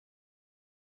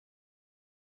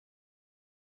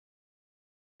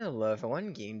Hello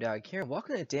everyone, GameDog here, and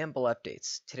welcome to Damble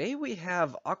Updates. Today we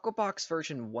have Aqua Box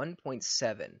version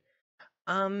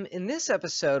 1.7. In this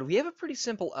episode, we have a pretty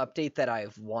simple update that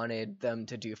I've wanted them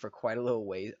to do for quite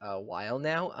a while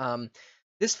now.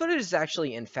 This footage is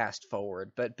actually in fast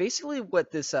forward, but basically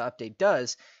what this update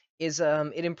does is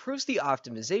it improves the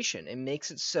optimization and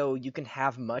makes it so you can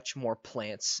have much more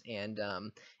plants and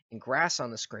grass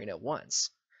on the screen at once.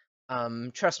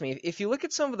 Trust me, if you look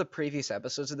at some of the previous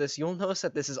episodes of this, you'll notice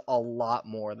that this is a lot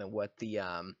more than what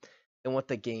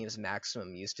the game's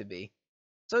maximum used to be.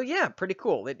 So yeah, pretty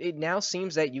cool. It now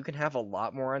seems that you can have a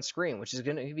lot more on screen, which is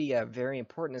going to be very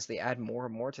important as they add more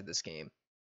and more to this game.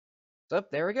 So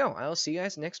there we go. I'll see you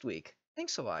guys next week.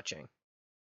 Thanks for watching.